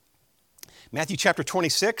Matthew chapter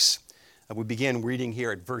 26, we begin reading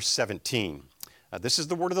here at verse 17. This is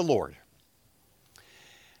the word of the Lord.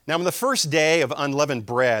 Now, on the first day of unleavened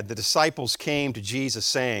bread, the disciples came to Jesus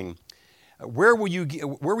saying, Where will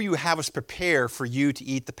you have us prepare for you to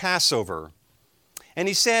eat the Passover? And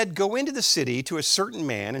he said, Go into the city to a certain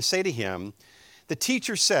man and say to him, The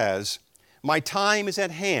teacher says, My time is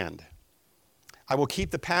at hand. I will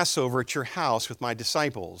keep the Passover at your house with my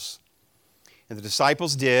disciples. And the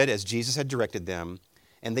disciples did as Jesus had directed them,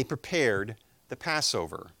 and they prepared the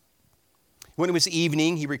Passover. When it was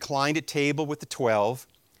evening, he reclined at table with the 12,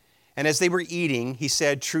 and as they were eating, he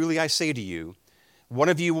said, Truly I say to you, one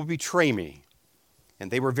of you will betray me. And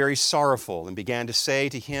they were very sorrowful and began to say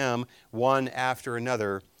to him one after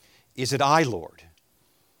another, Is it I, Lord?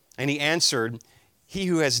 And he answered, He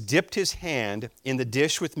who has dipped his hand in the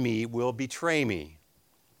dish with me will betray me.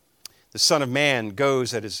 The Son of Man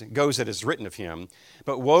goes as is written of him,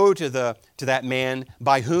 but woe to that man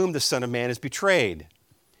by whom the Son of Man is betrayed.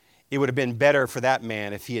 It would have been better for that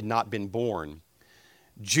man if he had not been born.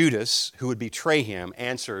 Judas, who would betray him,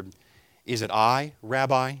 answered, Is it I,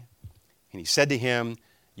 Rabbi? And he said to him,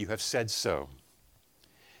 You have said so.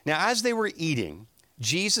 Now as they were eating,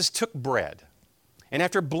 Jesus took bread, and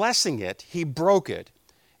after blessing it, he broke it,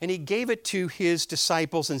 and he gave it to his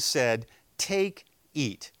disciples and said, Take,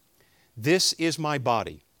 eat. This is my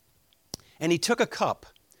body. And he took a cup,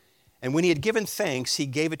 and when he had given thanks, he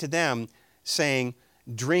gave it to them, saying,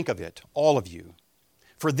 Drink of it, all of you.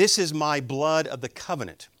 For this is my blood of the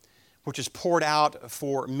covenant, which is poured out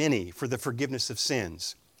for many for the forgiveness of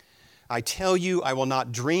sins. I tell you, I will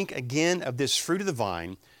not drink again of this fruit of the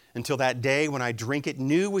vine until that day when I drink it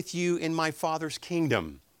new with you in my Father's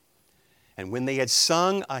kingdom. And when they had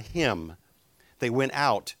sung a hymn, they went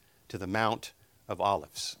out to the Mount of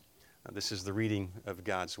Olives. This is the reading of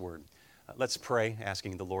God's Word. Let's pray,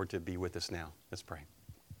 asking the Lord to be with us now. Let's pray.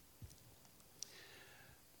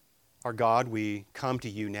 Our God, we come to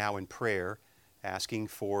you now in prayer, asking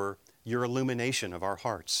for your illumination of our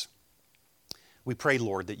hearts. We pray,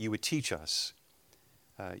 Lord, that you would teach us,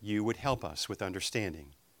 you would help us with understanding.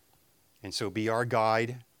 And so be our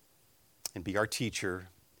guide and be our teacher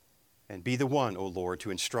and be the one, O Lord,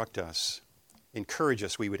 to instruct us. Encourage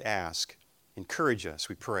us, we would ask. Encourage us,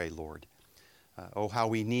 we pray, Lord. Oh, how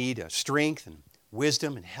we need strength and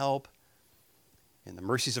wisdom and help and the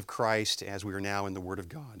mercies of Christ as we are now in the Word of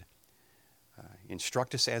God.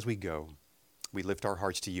 Instruct us as we go. We lift our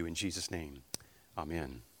hearts to you in Jesus' name.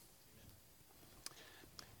 Amen.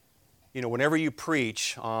 You know, whenever you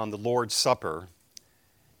preach on the Lord's Supper,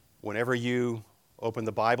 whenever you open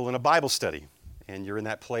the Bible in a Bible study and you're in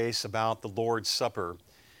that place about the Lord's Supper,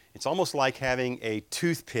 it's almost like having a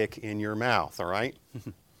toothpick in your mouth, all right?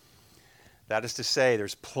 That is to say,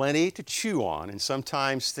 there's plenty to chew on, and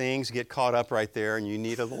sometimes things get caught up right there, and you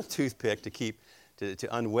need a little toothpick to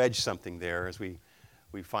unwedge something there as we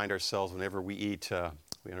find ourselves whenever we eat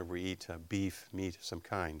beef, meat of some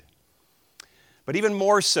kind. But even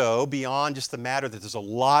more so, beyond just the matter that there's a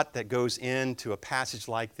lot that goes into a passage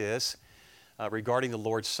like this regarding the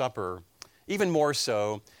Lord's Supper, even more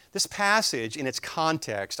so, this passage in its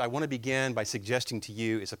context, I want to begin by suggesting to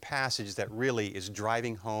you, is a passage that really is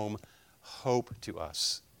driving home hope to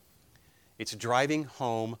us. It's driving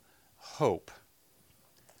home hope.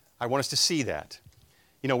 I want us to see that.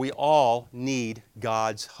 You know, we all need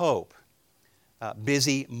God's hope.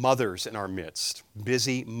 Busy mothers in our midst,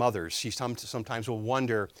 busy mothers. She sometimes will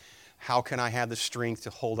wonder, how can I have the strength to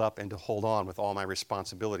hold up and to hold on with all my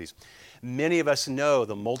responsibilities? Many of us know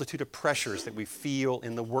the multitude of pressures that we feel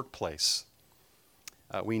in the workplace.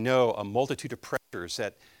 We know a multitude of pressures,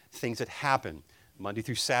 that things that happen Monday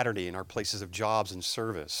through Saturday in our places of jobs and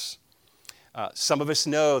service. Some of us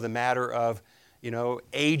know the matter of,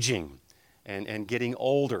 aging and getting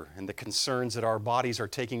older and the concerns that our bodies are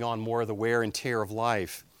taking on more of the wear and tear of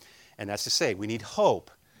life. And that's to say, we need hope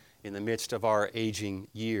in the midst of our aging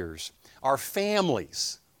years. Our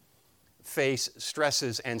families face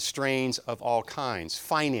stresses and strains of all kinds.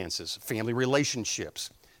 Finances, family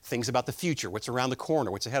relationships, things about the future, what's around the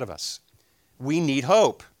corner, what's ahead of us. We need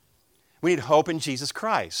hope. We need hope in Jesus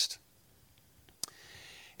Christ.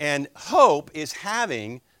 And hope is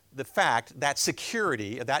having the fact, that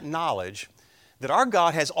security, that knowledge, that our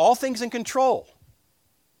God has all things in control.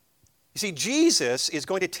 You see, Jesus is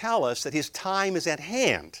going to tell us that His time is at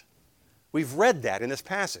hand. We've read that in this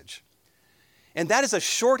passage. And that is a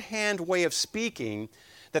shorthand way of speaking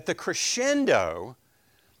that the crescendo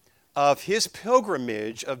of His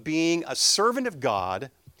pilgrimage of being a servant of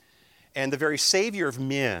God and the very Savior of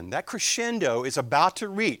men, that crescendo is about to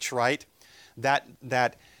reach, right? That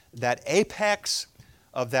apex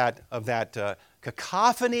of that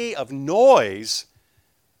cacophony of noise,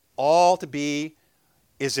 all to be,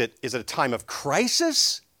 is it a time of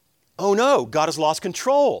crisis? Oh no, God has lost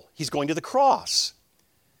control. He's going to the cross.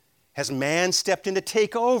 Has man stepped in to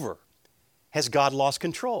take over? Has God lost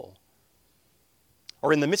control?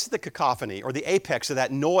 Or in the midst of the cacophony, or the apex of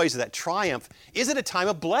that noise, of that triumph, is it a time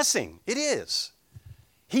of blessing? It is.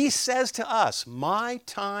 He says to us, my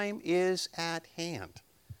time is at hand.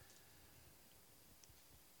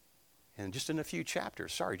 And just in a few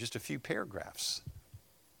chapters, just a few paragraphs,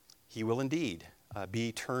 he will indeed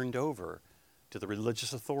be turned over to the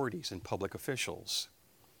religious authorities and public officials.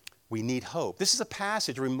 We need hope. This is a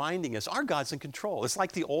passage reminding us our God's in control. It's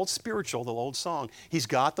like the old song. He's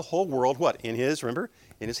got the whole world, what? In his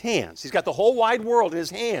hands. He's got the whole wide world in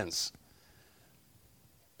his hands.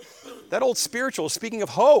 That old spiritual is speaking of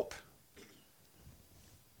hope.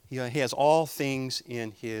 He has all things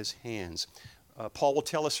in his hands. Paul will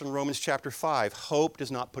tell us in Romans chapter 5, hope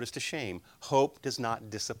does not put us to shame. Hope does not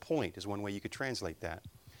disappoint is one way you could translate that.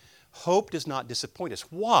 Hope does not disappoint us.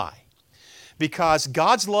 Why? Because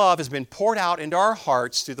God's love has been poured out into our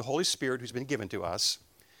hearts through the Holy Spirit who's been given to us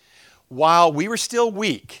while we were still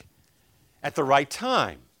weak at the right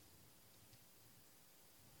time.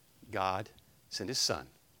 God sent his Son,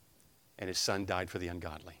 and his Son died for the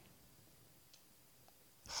ungodly.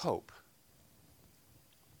 Hope.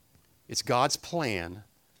 It's God's plan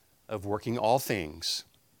of working all things.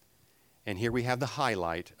 And here we have the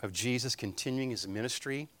highlight of Jesus continuing his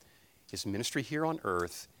ministry here on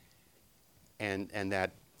earth, and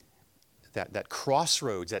that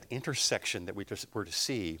crossroads, that intersection that we're to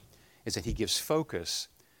see, is that he gives focus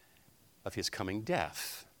of his coming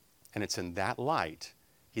death. And it's in that light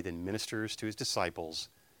he then ministers to his disciples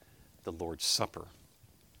the Lord's Supper.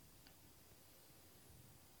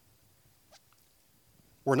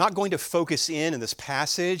 We're not going to focus in this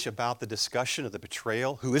passage about the discussion of the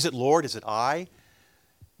betrayal. Who is it, Lord? Is it I?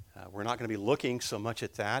 We're not going to be looking so much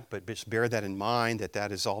at that, but just bear that in mind,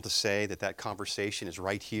 that is all to say that conversation is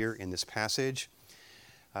right here in this passage.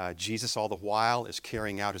 Jesus all the while is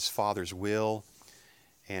carrying out his Father's will,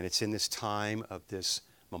 and it's in this time of this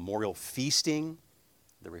memorial feasting,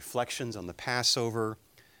 the reflections on the Passover,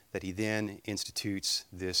 that he then institutes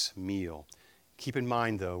this meal. Keep in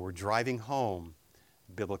mind, though, we're driving home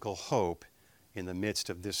biblical hope in the midst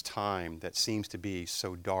of this time that seems to be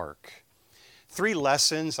so dark. 3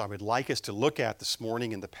 lessons I would like us to look at this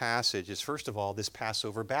morning in the passage is, first of all, this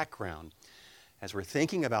Passover background. As we're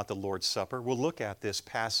thinking about the Lord's Supper, we'll look at this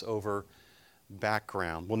Passover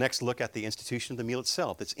background. We'll next look at the institution of the meal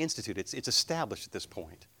itself. It's instituted, it's established at this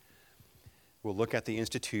point. We'll look at the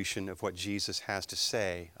institution of what Jesus has to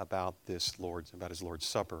say about his Lord's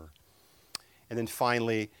Supper. And then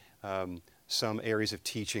finally, some areas of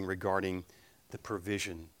teaching regarding the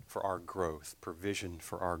provision for our growth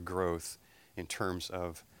in terms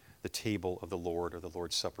of the table of the Lord or the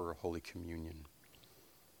Lord's Supper or Holy Communion.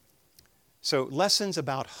 So lessons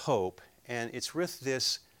about hope, and it's with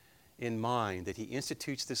this in mind that he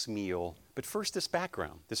institutes this meal, but first this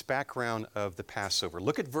background of the Passover.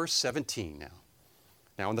 Look at verse 17 now.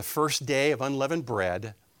 Now on the first day of unleavened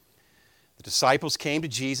bread, the disciples came to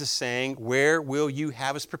Jesus saying, "Where will you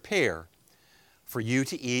have us prepare for you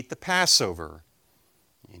to eat the Passover?"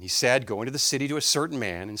 And he said, "Go into the city to a certain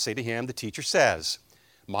man and say to him, the teacher says,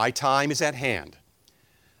 my time is at hand.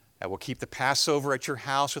 I will keep the Passover at your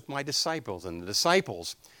house with my disciples." And the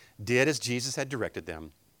disciples did as Jesus had directed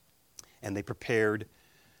them, and they prepared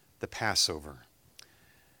the Passover.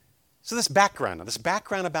 So this background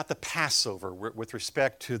about the Passover with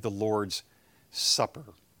respect to the Lord's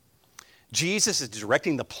Supper. Jesus is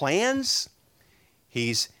directing the plans.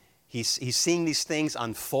 He's seeing these things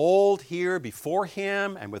unfold here before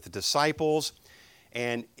him and with the disciples.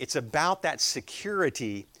 And it's about that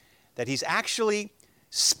security that he's actually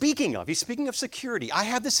speaking of. He's speaking of security. I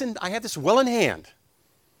have this well in hand.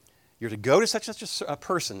 You're to go to such a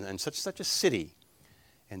person and such a city,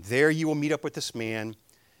 and there you will meet up with this man.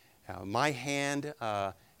 My hand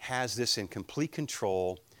has this in complete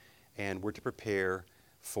control, and we're to prepare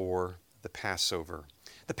for the Passover.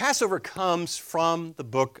 The Passover comes from the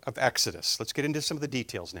book of Exodus. Let's get into some of the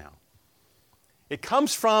details now. It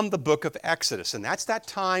comes from the book of Exodus, and that's that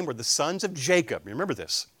time where the sons of Jacob, remember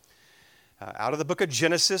this, out of the book of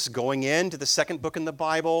Genesis, going into the second book in the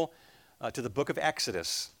Bible, to the book of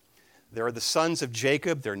Exodus. There are the sons of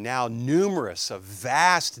Jacob. They're now numerous, a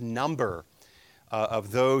vast number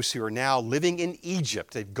of those who are now living in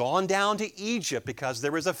Egypt. They've gone down to Egypt because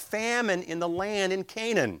there was a famine in the land in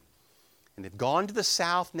Canaan. And they've gone to the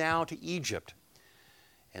south now to Egypt.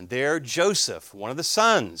 And there Joseph, one of the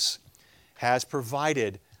sons, has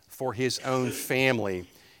provided for his own family.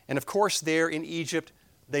 And of course, there in Egypt,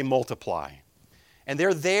 they multiply. And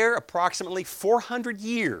they're there approximately 400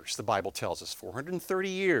 years, the Bible tells us, 430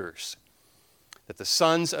 years, that the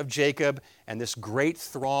sons of Jacob and this great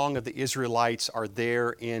throng of the Israelites are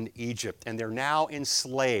there in Egypt. And they're now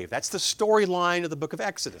enslaved. That's the storyline of the book of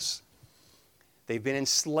Exodus. They've been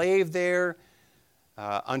enslaved there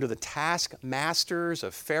under the taskmasters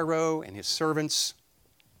of Pharaoh and his servants.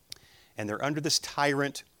 And they're under this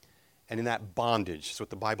tyrant and in that bondage. That's what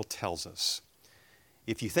the Bible tells us.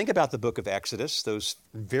 If you think about the book of Exodus, those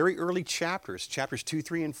very early chapters, chapters 2,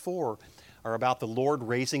 3, and 4, are about the Lord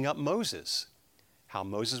raising up Moses, how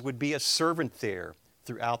Moses would be a servant there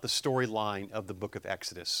throughout the storyline of the book of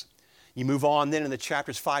Exodus. You move on then in the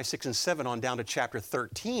chapters 5, 6, and 7 on down to chapter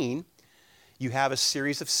 13, you have a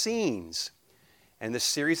series of scenes. And the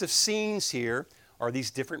series of scenes here are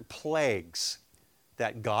these different plagues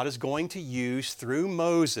that God is going to use through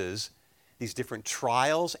Moses, these different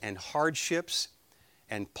trials and hardships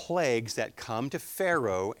and plagues that come to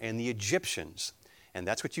Pharaoh and the Egyptians. And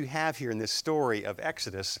that's what you have here in this story of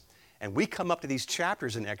Exodus. And we come up to these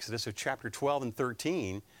chapters in Exodus of chapter 12 and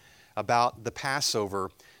 13 about the Passover,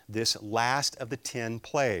 this last of the 10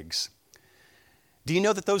 plagues. Do you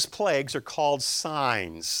know that those plagues are called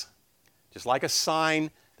signs? Just like a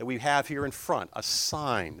sign that we have here in front, a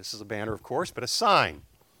sign. This is a banner, of course, but a sign.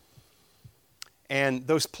 And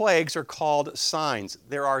those plagues are called signs.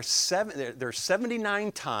 There are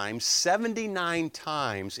 79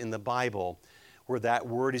 times in the Bible where that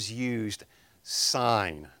word is used,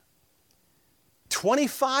 sign.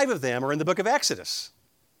 25 of them are in the book of Exodus.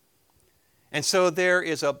 And so there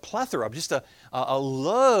is a plethora, just a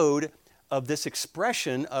load of this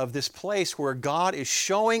expression of this place where God is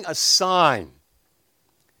showing a sign.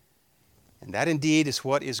 And that indeed is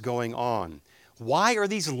what is going on. Why are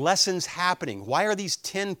these lessons happening? Why are these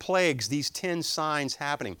 10 plagues, these 10 signs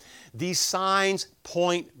happening? These signs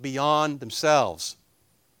point beyond themselves.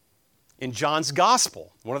 In John's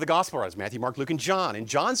gospel, one of the gospel writers, Matthew, Mark, Luke, and John, in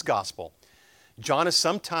John's gospel, John is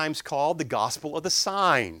sometimes called the gospel of the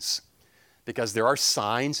signs because there are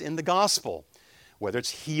signs in the gospel. Whether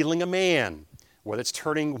it's healing a man, whether it's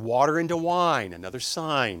turning water into wine, another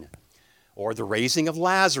sign, or the raising of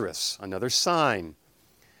Lazarus, another sign.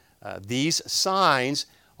 These signs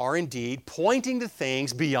are indeed pointing to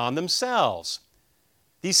things beyond themselves.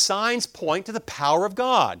 These signs point to the power of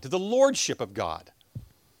God, to the lordship of God.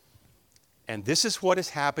 And this is what is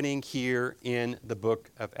happening here in the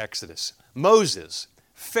book of Exodus. Moses,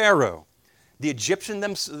 Pharaoh, the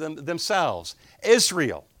Egyptians themselves,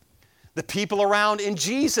 Israel, the people around in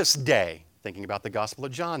Jesus' day, thinking about the Gospel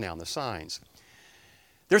of John now and the signs.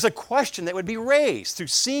 There's a question that would be raised through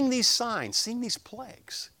seeing these signs, seeing these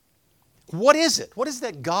plagues. What is it? What is it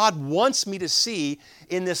that God wants me to see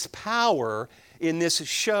in this power, in this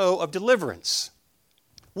show of deliverance?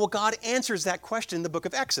 Well, God answers that question in the book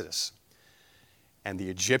of Exodus. And the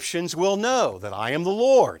Egyptians will know that I am the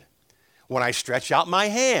Lord when I stretch out my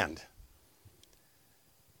hand.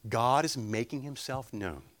 God is making himself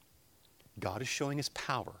known. God is showing his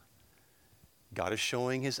power. God is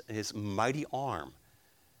showing his mighty arm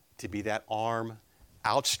to be that arm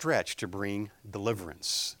outstretched to bring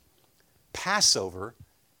deliverance. Passover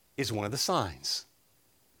is one of the signs.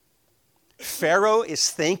 Pharaoh's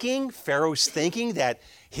thinking that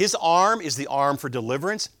his arm is the arm for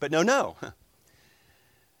deliverance, but no.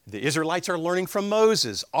 The Israelites are learning from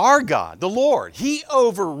Moses. Our God, the Lord, he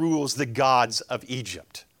overrules the gods of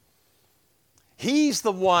Egypt. He's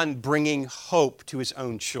the one bringing hope to his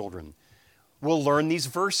own children. We'll learn these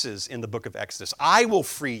verses in the book of Exodus. I will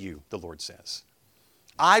free you, the Lord says.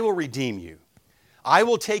 I will redeem you. I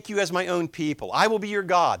will take you as my own people. I will be your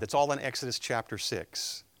God. That's all in Exodus chapter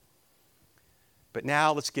 6. But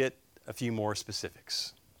now let's get a few more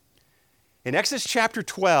specifics. In Exodus chapter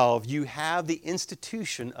 12, you have the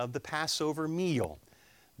institution of the Passover meal,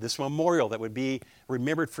 this memorial that would be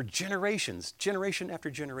remembered for generations, generation after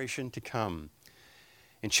generation to come.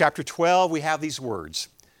 In chapter 12, we have these words,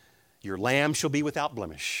 your lamb shall be without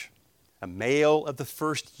blemish, a male of the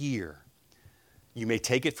first year. You may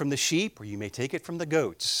take it from the sheep or you may take it from the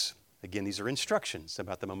goats. Again, these are instructions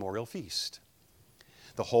about the memorial feast.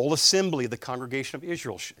 The whole assembly of the congregation of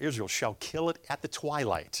Israel shall kill it at the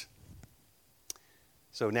twilight.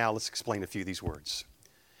 So now let's explain a few of these words.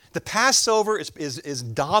 The Passover is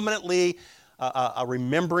dominantly a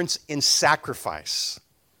remembrance in sacrifice.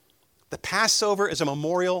 The Passover is a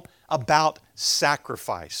memorial about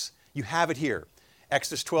sacrifice. You have it here,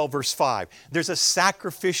 Exodus 12, verse 5. There's a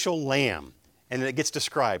sacrificial lamb, and it gets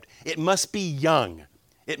described. It must be young.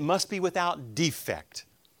 It must be without defect.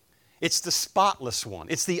 It's the spotless one.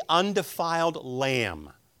 It's the undefiled lamb.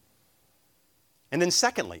 And then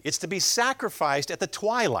secondly, it's to be sacrificed at the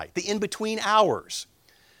twilight, the in-between hours.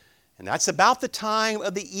 And that's about the time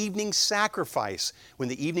of the evening sacrifice, when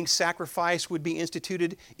the evening sacrifice would be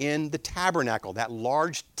instituted in the tabernacle, that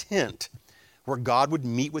large tent where God would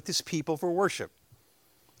meet with his people for worship.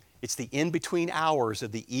 It's the in-between hours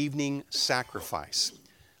of the evening sacrifice.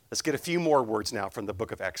 Let's get a few more words now from the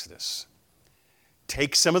book of Exodus.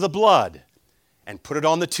 Take some of the blood and put it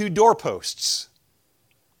on the 2 doorposts.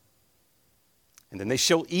 And then they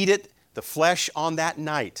shall eat it, the flesh, on that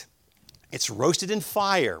night. It's roasted in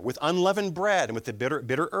fire with unleavened bread and with the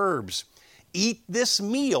bitter herbs. Eat this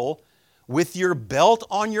meal with your belt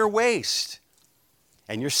on your waist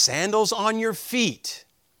and your sandals on your feet.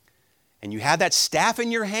 And you have that staff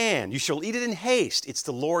in your hand. You shall eat it in haste. It's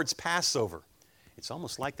the Lord's Passover. It's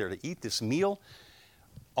almost like they're to eat this meal,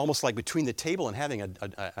 almost like between the table and having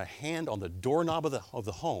a hand on the doorknob of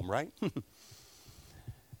the home, right?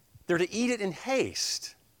 They're to eat it in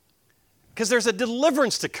haste because there's a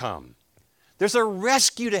deliverance to come. There's a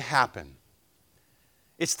rescue to happen.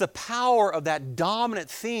 It's the power of that dominant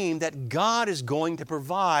theme that God is going to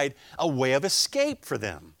provide a way of escape for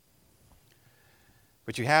them.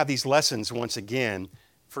 But you have these lessons once again.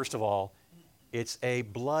 First of all, it's a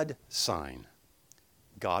blood sign.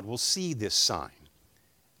 God will see this sign.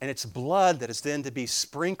 And it's blood that is then to be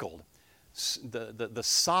sprinkled, the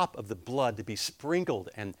sop of the blood to be sprinkled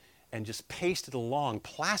and just pasted along,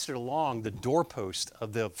 plastered along the doorpost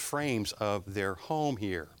of the frames of their home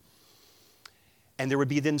here. And there would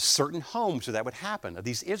be then certain homes where that would happen, of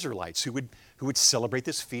these Israelites who would celebrate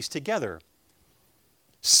this feast together.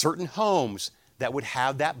 Certain homes that would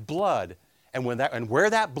have that blood, and where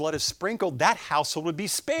that blood is sprinkled, that household would be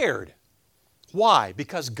spared. Why?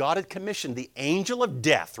 Because God had commissioned the angel of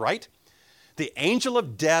death, right? The angel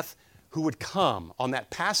of death who would come on that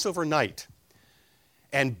Passover night,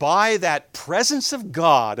 and by that presence of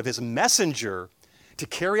God, of his messenger, to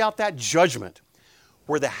carry out that judgment,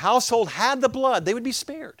 where the household had the blood, they would be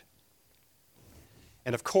spared.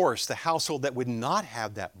 And of course, the household that would not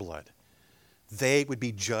have that blood, they would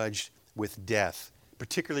be judged with death.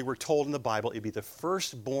 Particularly, we're told in the Bible, it'd be the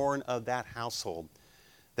firstborn of that household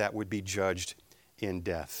that would be judged in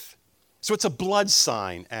death. So it's a blood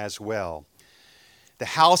sign as well. The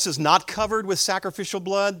house is not covered with sacrificial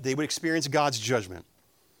blood, they would experience God's judgment.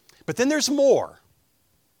 But then there's more.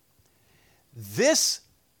 This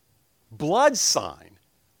blood sign,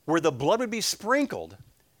 where the blood would be sprinkled,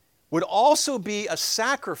 would also be a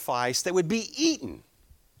sacrifice that would be eaten.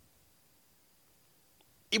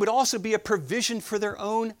 It would also be a provision for their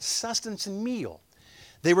own sustenance and meal.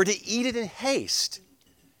 They were to eat it in haste.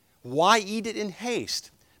 Why eat it in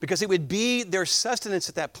haste? Because it would be their sustenance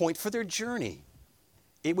at that point for their journey.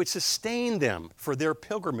 It would sustain them for their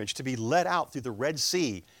pilgrimage to be led out through the Red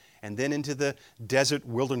Sea and then into the desert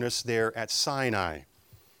wilderness there at Sinai.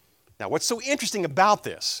 Now, what's so interesting about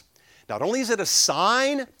this? Not only is it a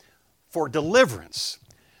sign for deliverance,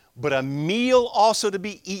 but a meal also to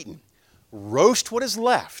be eaten. Roast what is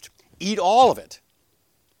left. Eat all of it.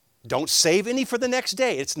 Don't save any for the next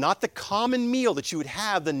day. It's not the common meal that you would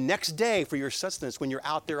have the next day for your sustenance when you're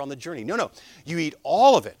out there on the journey. No. You eat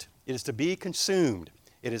all of it. It is to be consumed.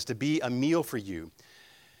 It is to be a meal for you.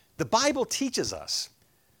 The Bible teaches us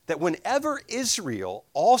that whenever Israel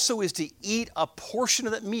also is to eat a portion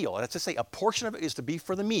of that meal, that's to say a portion of it is to be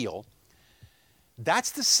for the meal,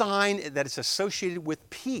 that's the sign that it's associated with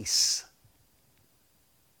peace.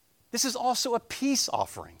 This is also a peace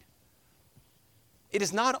offering. It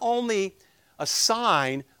is not only a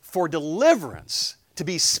sign for deliverance, to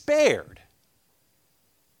be spared,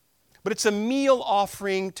 but it's a meal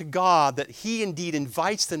offering to God that he indeed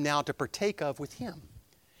invites them now to partake of with him.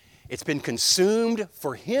 It's been consumed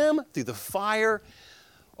for him through the fire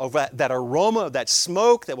of that aroma, of that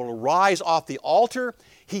smoke that will rise off the altar.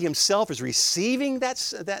 He himself is receiving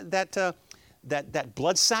that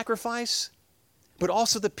blood sacrifice, but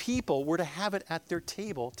also the people were to have it at their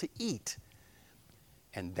table to eat.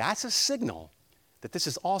 And that's a signal that this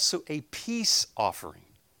is also a peace offering.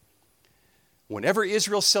 Whenever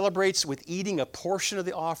Israel celebrates with eating a portion of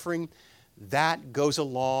the offering, that goes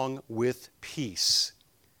along with peace.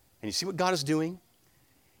 And you see what God is doing?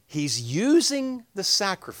 He's using the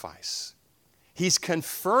sacrifice. He's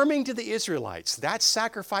confirming to the Israelites, that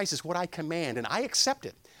sacrifice is what I command, and I accept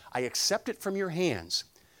it. I accept it from your hands.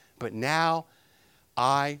 But now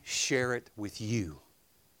I share it with you.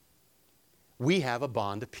 We have a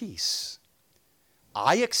bond of peace.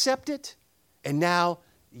 I accept it, and now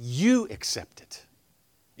you accept it.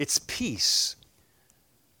 It's peace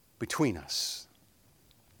between us.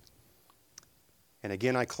 And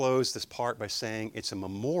again, I close this part by saying it's a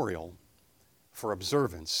memorial for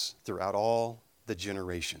observance throughout all the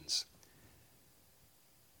generations.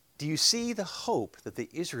 Do you see the hope that the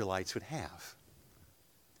Israelites would have?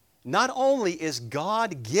 Not only is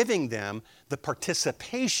God giving them the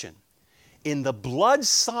participation in the blood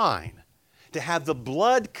sign to have the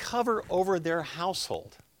blood cover over their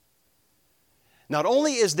household, not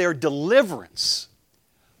only is there deliverance,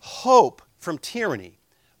 hope from tyranny,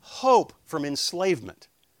 hope from enslavement,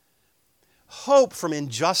 hope from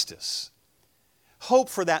injustice, hope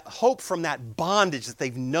from that bondage that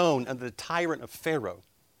they've known under the tyrant of Pharaoh.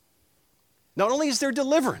 Not only is there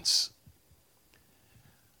deliverance,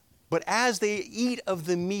 but as they eat of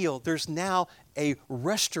the meal, there's now a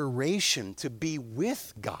restoration to be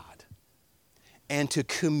with God and to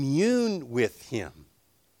commune with Him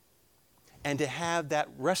and to have that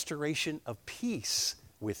restoration of peace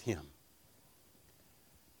with Him.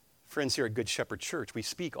 Friends, here at Good Shepherd Church, we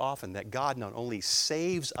speak often that God not only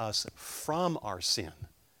saves us from our sin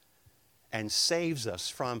and saves us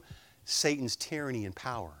from Satan's tyranny and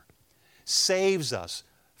power, saves us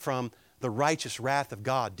from the righteous wrath of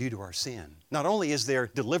God due to our sin. Not only is there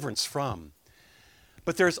deliverance from,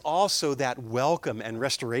 but there's also that welcome and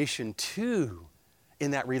restoration to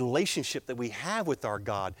in that relationship that we have with our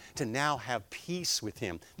God to now have peace with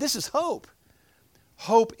Him. This is hope.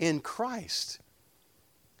 Hope in Christ.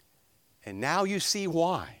 And now you see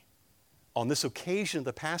why, on this occasion of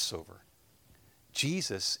the Passover,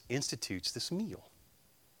 Jesus institutes this meal.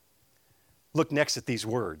 Look next at these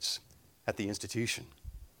words at the institution.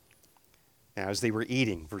 Now, as they were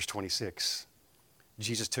eating, verse 26,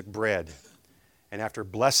 Jesus took bread, and after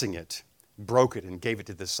blessing it, broke it and gave it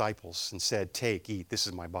to the disciples and said, "Take, eat, this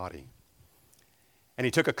is my body." And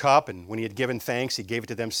He took a cup, and when He had given thanks, He gave it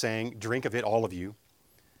to them, saying, "Drink of it, all of you,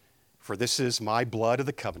 for this is my blood of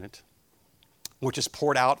the covenant, which is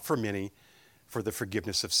poured out for many for the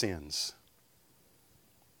forgiveness of sins."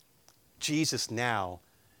 Jesus now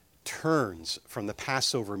turns from the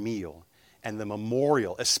Passover meal and the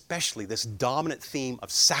memorial, especially this dominant theme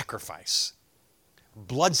of sacrifice,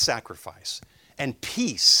 blood sacrifice, and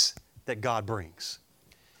peace that God brings.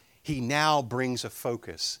 He now brings a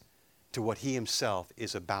focus to what He Himself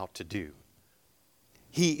is about to do.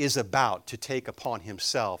 He is about to take upon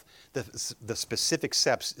Himself the specific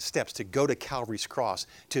steps to go to Calvary's cross,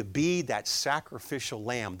 to be that sacrificial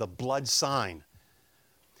lamb, the blood sign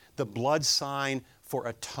for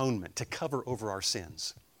atonement, to cover over our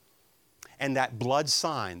sins. And that blood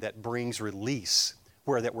sign that brings release,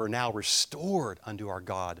 where that we're now restored unto our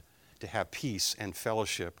God to have peace and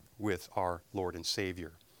fellowship with our Lord and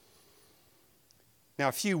Savior. Now,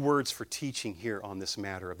 a few words for teaching here on this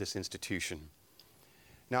matter of this institution.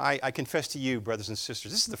 Now, I confess to you, brothers and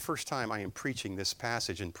sisters, this is the first time I am preaching this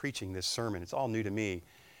passage and preaching this sermon. It's all new to me.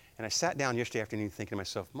 And I sat down yesterday afternoon thinking to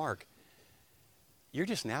myself, Mark, you're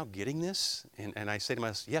just now getting this? And I say to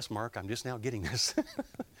myself, yes, Mark, I'm just now getting this.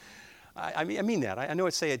 I mean that. I know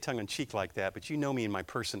I say it tongue-in-cheek like that, but you know me and my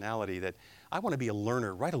personality that I want to be a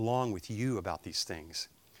learner right along with you about these things.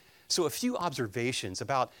 So a few observations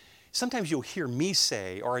about, sometimes you'll hear me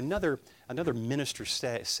say, or another minister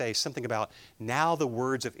say something about, now the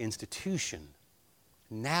words of institution.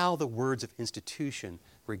 Now the words of institution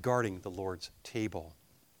regarding the Lord's table.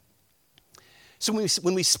 So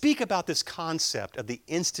when we speak about this concept of the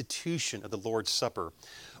institution of the Lord's Supper,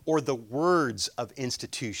 or the words of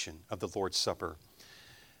institution of the Lord's Supper,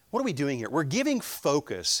 what are we doing here? We're giving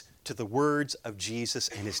focus to the words of Jesus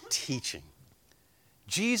and His teaching.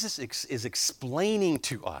 Jesus is explaining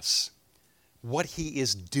to us what He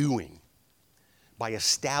is doing by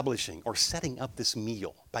establishing or setting up this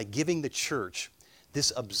meal, by giving the church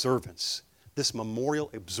this observance, this memorial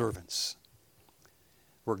observance.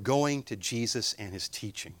 We're going to Jesus and His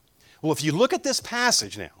teaching. Well, if you look at this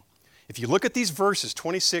passage now, if you look at these verses,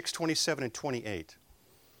 26, 27, and 28,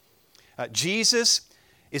 Jesus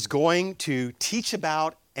is going to teach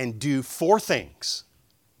about and do 4 things.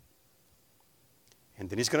 And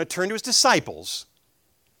then He's going to turn to His disciples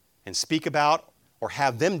and speak about or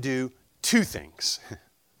have them do 2 things.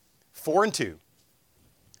 4 and 2.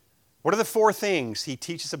 What are the 4 things He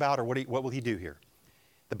teaches about, or what will He do here?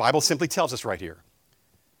 The Bible simply tells us right here.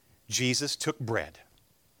 Jesus took bread.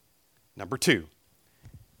 Number 2.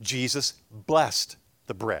 Jesus blessed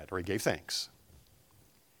the bread, or He gave thanks.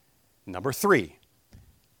 Number 3,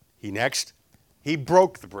 He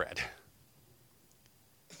broke the bread.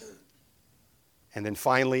 And then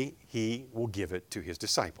finally, He will give it to His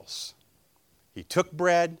disciples. He took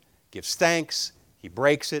bread, gives thanks, He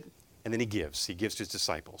breaks it, and then He gives. He gives to His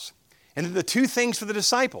disciples. And then the 2 things for the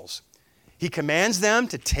disciples. He commands them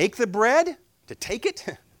to take the bread, to take it.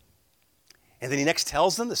 And then he next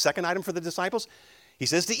tells them, the second item for the disciples, he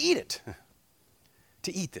says to eat it,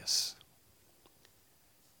 to eat this.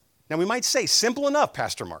 Now we might say, simple enough,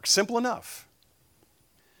 Pastor Mark, simple enough.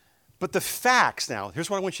 But the facts now, here's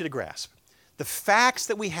what I want you to grasp. The facts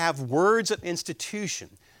that we have words of institution,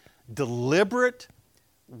 deliberate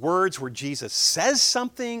words where Jesus says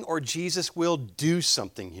something or Jesus will do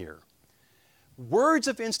something here. Words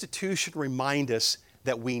of institution remind us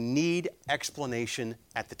that we need explanation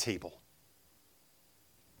at the table.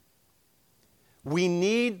 We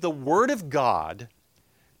need the Word of God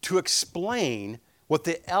to explain what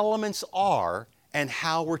the elements are and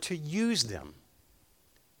how we're to use them.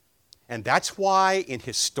 And that's why in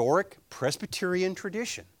historic Presbyterian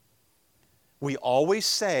tradition, we always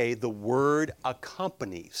say the Word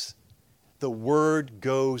accompanies, the Word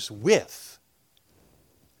goes with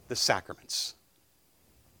the sacraments.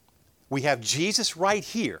 We have Jesus right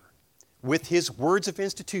here with his words of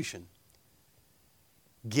institution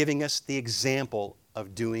giving us the example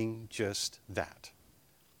of doing just that.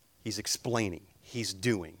 He's explaining, he's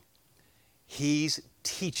doing, he's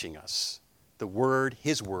teaching us. The Word,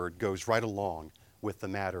 his Word, goes right along with the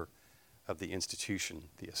matter of the institution,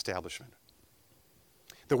 the establishment.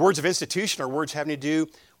 The words of institution are words having to do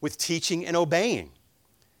with teaching and obeying.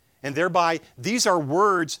 And thereby, these are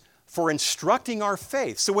words for instructing our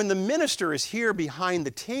faith. So when the minister is here behind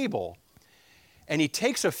the table and he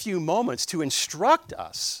takes a few moments to instruct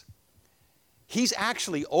us, he's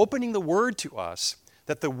actually opening the Word to us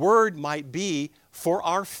that the Word might be for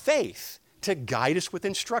our faith, to guide us with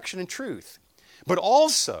instruction and truth. But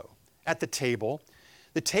also, at the table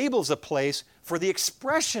is a place for the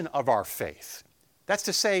expression of our faith. That's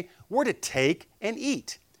to say, we're to take and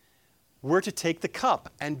eat. We're to take the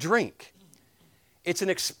cup and drink. It's an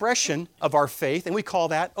expression of our faith, and we call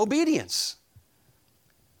that obedience.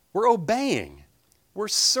 We're obeying. We're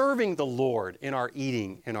serving the Lord in our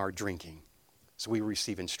eating and our drinking. So we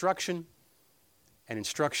receive instruction, and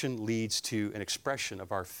instruction leads to an expression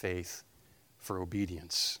of our faith for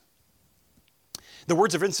obedience. The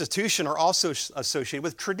words of institution are also associated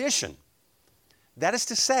with tradition. That is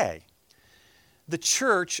to say, the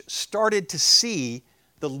church started to see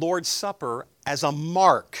the Lord's Supper as a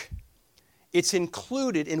mark. It's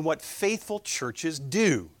included in what faithful churches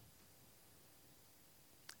do.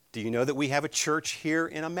 Do you know that we have a church here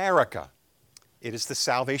in America? It is the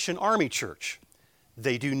Salvation Army Church.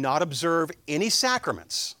 They do not observe any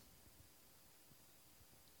sacraments.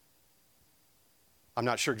 I'm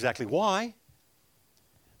not sure exactly why,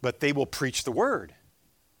 but they will preach the Word.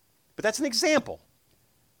 But that's an example.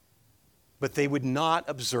 But they would not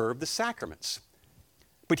observe the sacraments.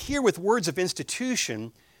 But here with words of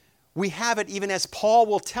institution, we have it even as Paul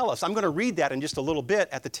will tell us. I'm going to read that in just a little bit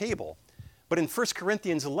at the table. But in 1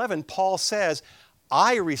 Corinthians 11, Paul says,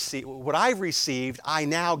 what I've received, I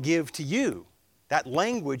now give to you. That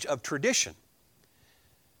language of tradition.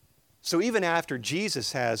 So even after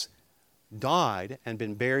Jesus has died and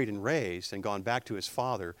been buried and raised and gone back to his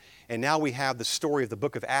Father, and now we have the story of the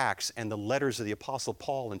book of Acts and the letters of the Apostle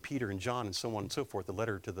Paul and Peter and John and so on and so forth, the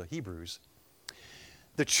letter to the Hebrews,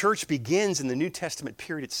 the church begins in the New Testament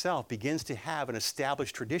period itself, begins to have an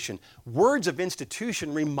established tradition. Words of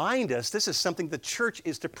institution remind us this is something the church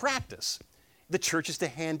is to practice. The church is to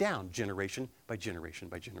hand down generation by generation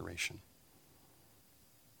by generation.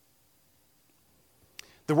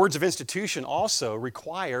 The words of institution also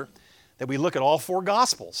require that we look at all four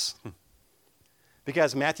Gospels.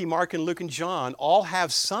 Because Matthew, Mark, and Luke, and John all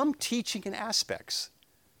have some teaching and aspects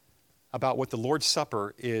about what the Lord's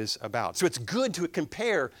Supper is about. So it's good to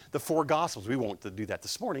compare the four Gospels. We won't do that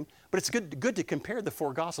this morning, but it's good to compare the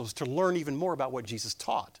four Gospels to learn even more about what Jesus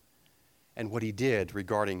taught and what he did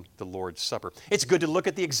regarding the Lord's Supper. It's good to look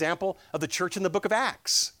at the example of the church in the book of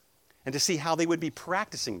Acts and to see how they would be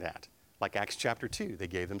practicing that. Like Acts chapter 2, they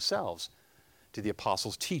gave themselves to the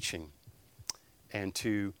apostles' teaching and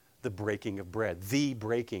to the breaking of bread,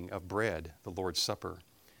 the Lord's Supper.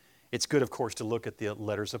 It's good, of course, to look at the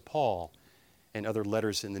letters of Paul and other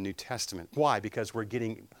letters in the New Testament. Why? Because we're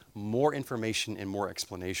getting more information and more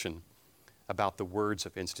explanation about the words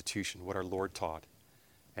of institution, what our Lord taught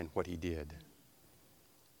and what he did.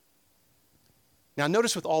 Now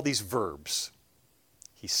notice with all these verbs,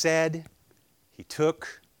 he said, he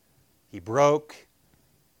took, he broke,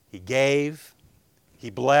 he gave, he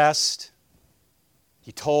blessed,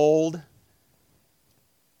 he told.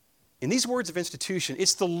 In these words of institution,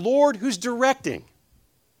 it's the Lord who's directing.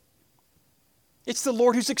 It's the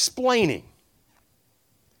Lord who's explaining.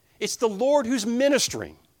 It's the Lord who's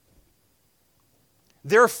ministering.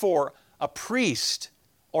 Therefore, a priest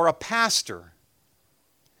or a pastor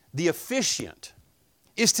the officiant,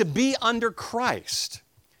 is to be under Christ,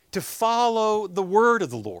 to follow the word of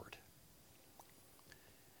the Lord.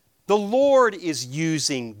 The Lord is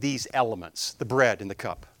using these elements, the bread and the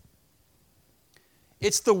cup.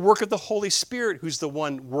 It's the work of the Holy Spirit who's the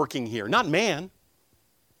one working here, not man.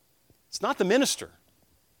 It's not the minister.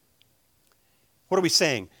 What are we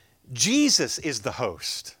saying? Jesus is the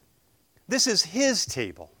host. This is his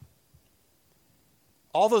table.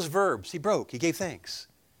 All those verbs, he broke, he gave thanks.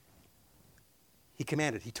 He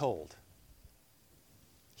commanded, he told.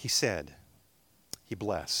 He said, he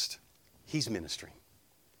blessed. He's ministering.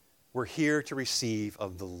 We're here to receive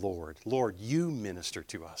of the Lord. Lord, you minister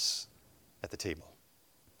to us at the table.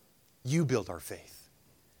 You build our faith.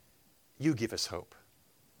 You give us hope.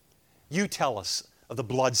 You tell us of the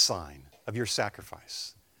blood sign of your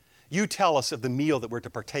sacrifice. You tell us of the meal that we're to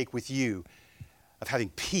partake with you, of having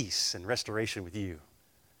peace and restoration with you.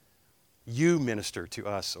 You minister to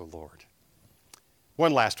us, O Lord.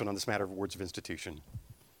 One last one on this matter of words of institution.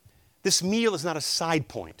 This meal is not a side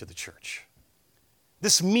point to the church.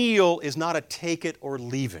 This meal is not a take it or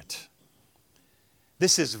leave it.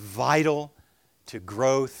 This is vital to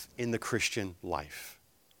growth in the Christian life.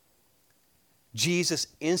 Jesus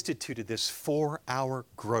instituted this for our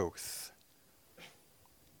growth.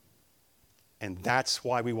 And that's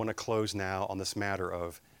why we want to close now on this matter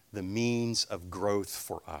of the means of growth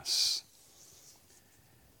for us.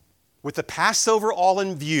 With the Passover all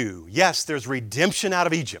in view, yes, there's redemption out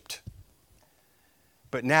of Egypt.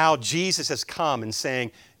 But now Jesus has come and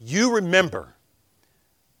saying, you remember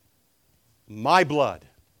my blood,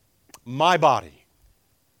 my body,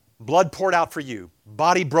 blood poured out for you,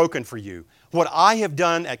 body broken for you. What I have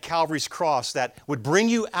done at Calvary's cross that would bring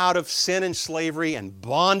you out of sin and slavery and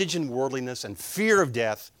bondage and worldliness and fear of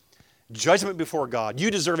death, judgment before God,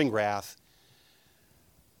 you deserving wrath.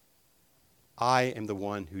 I am the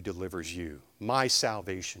one who delivers you. My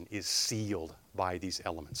salvation is sealed by these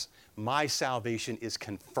elements. My salvation is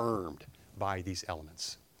confirmed by these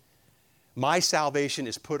elements. My salvation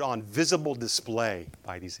is put on visible display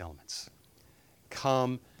by these elements.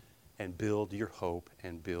 Come and build your hope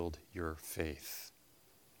and build your faith.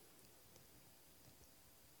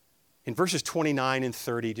 In verses 29 and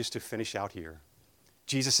 30, just to finish out here,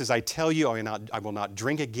 Jesus says, I tell you, I will not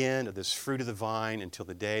drink again of this fruit of the vine until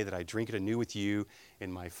the day that I drink it anew with you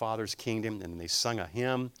in my Father's kingdom. And they sung a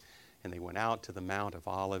hymn, and they went out to the Mount of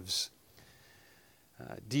Olives.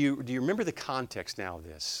 Do you remember the context now of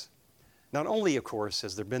this? Not only, of course,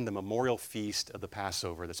 has there been the memorial feast of the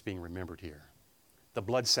Passover that's being remembered here, the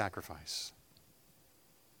blood sacrifice.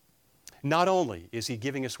 Not only is he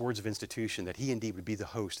giving us words of institution that he indeed would be the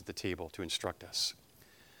host at the table to instruct us,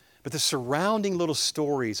 but the surrounding little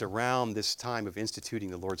stories around this time of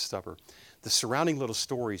instituting the Lord's Supper, the surrounding little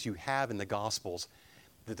stories you have in the Gospels,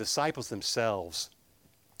 the disciples themselves,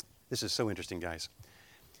 this is so interesting, guys.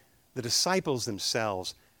 The disciples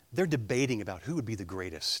themselves, they're debating about who would be the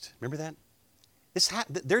greatest. Remember that?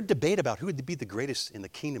 Their debate about who would be the greatest in the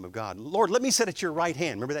kingdom of God. Lord, let me sit at your right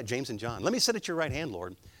hand. Remember that, James and John? Let me sit at your right hand,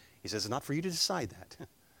 Lord. He says, it's not for you to decide that.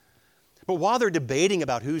 But while they're debating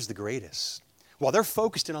about who's the greatest, while they're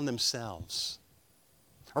focused in on themselves,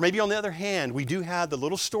 or maybe on the other hand, we do have the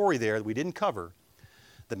little story there that we didn't cover,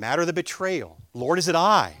 the matter of the betrayal. Lord, is it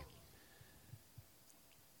I?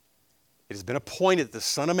 It has been appointed that the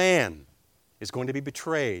Son of Man is going to be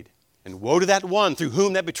betrayed. And woe to that one through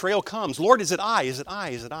whom that betrayal comes. Lord, is it I? Is it I?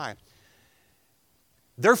 Is it I?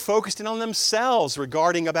 They're focused in on themselves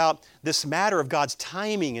regarding about this matter of God's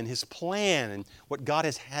timing and his plan and what God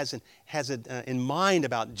has in mind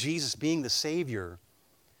about Jesus being the Savior.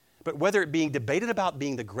 But whether it being debated about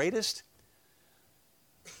being the greatest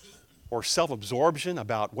or self-absorption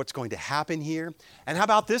about what's going to happen here. And how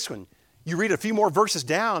about this one? You read a few more verses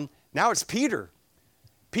down, now it's Peter.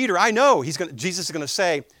 Peter, I know Jesus is going to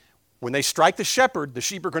say, when they strike the shepherd, the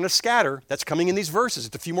sheep are going to scatter. That's coming in these verses.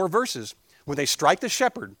 It's a few more verses. When they strike the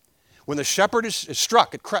shepherd, when the shepherd is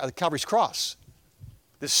struck at Calvary's cross,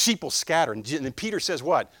 the sheep will scatter. And then Peter says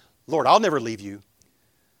what? Lord, I'll never leave you.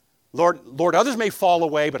 Lord, others may fall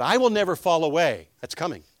away, but I will never fall away. That's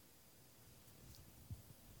coming.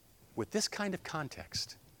 With this kind of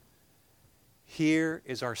context, here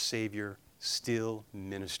is our Savior still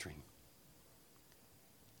ministering.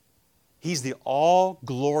 He's the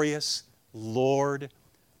all-glorious Lord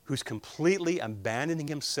who's completely abandoning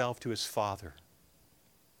himself to his Father.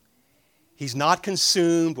 He's not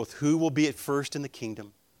consumed with who will be at first in the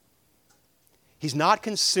kingdom. He's not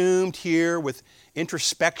consumed here with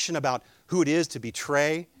introspection about who it is to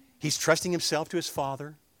betray. He's trusting himself to his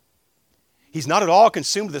Father. He's not at all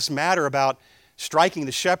consumed with this matter about striking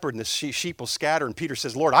the shepherd, and the sheep will scatter. And Peter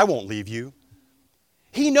says, Lord, I won't leave you.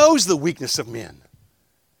 He knows the weakness of men.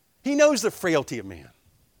 He knows the frailty of man.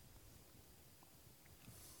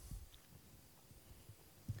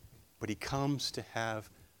 But he comes to have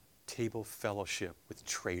table fellowship with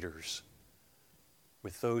traitors,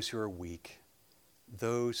 with those who are weak,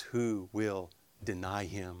 those who will deny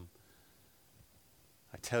him.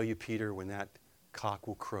 I tell you, Peter, when that cock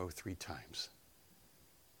will crow 3 times,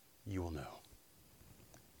 you will know.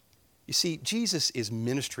 You see, Jesus is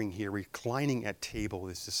ministering here, reclining at table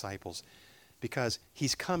with his disciples, because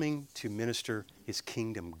he's coming to minister his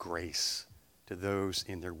kingdom grace to those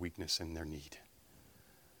in their weakness and their need.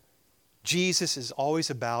 Jesus is always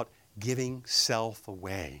about giving self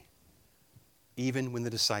away, even when the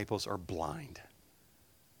disciples are blind,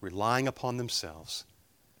 relying upon themselves,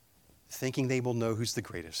 thinking they will know who's the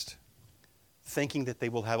greatest, thinking that they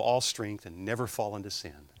will have all strength and never fall into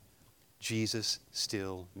sin. Jesus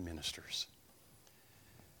still ministers.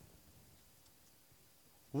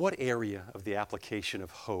 What area of the application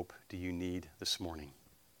of hope do you need this morning?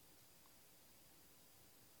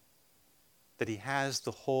 That he has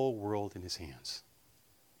the whole world in his hands.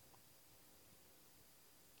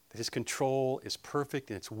 That his control is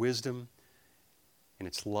perfect in its wisdom, in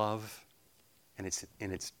its love, and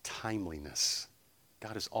in its timeliness.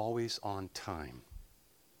 God is always on time.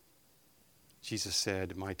 Jesus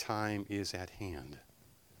said, my time is at hand.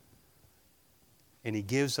 And he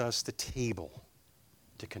gives us the table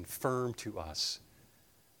to confirm to us,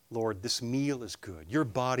 Lord, this meal is good. Your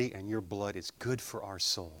body and your blood is good for our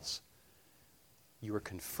souls. You are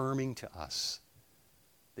confirming to us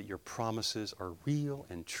that your promises are real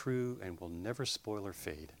and true and will never spoil or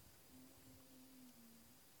fade.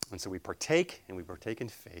 And so we partake, and we partake in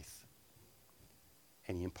faith,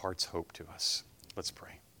 and he imparts hope to us. Let's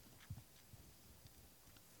pray.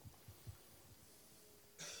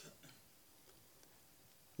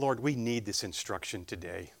 Lord, we need this instruction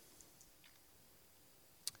today.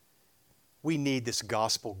 We need this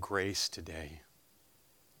gospel grace today.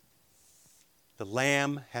 The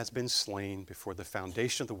Lamb has been slain before the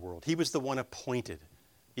foundation of the world. He was the one appointed,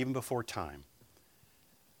 even before time,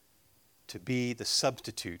 to be the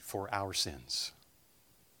substitute for our sins.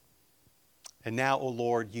 And now, O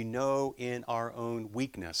Lord, you know in our own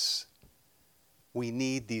weakness, we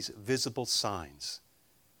need these visible signs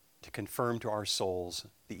to confirm to our souls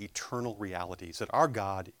the eternal realities that our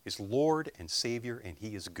God is Lord and Savior, and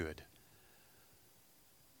he is good.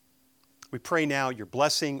 We pray now your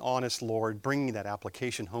blessing on us, Lord, bringing that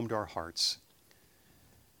application home to our hearts.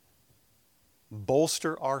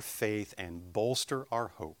 Bolster our faith and bolster our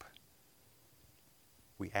hope.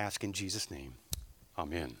 We ask in Jesus' name.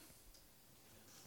 Amen.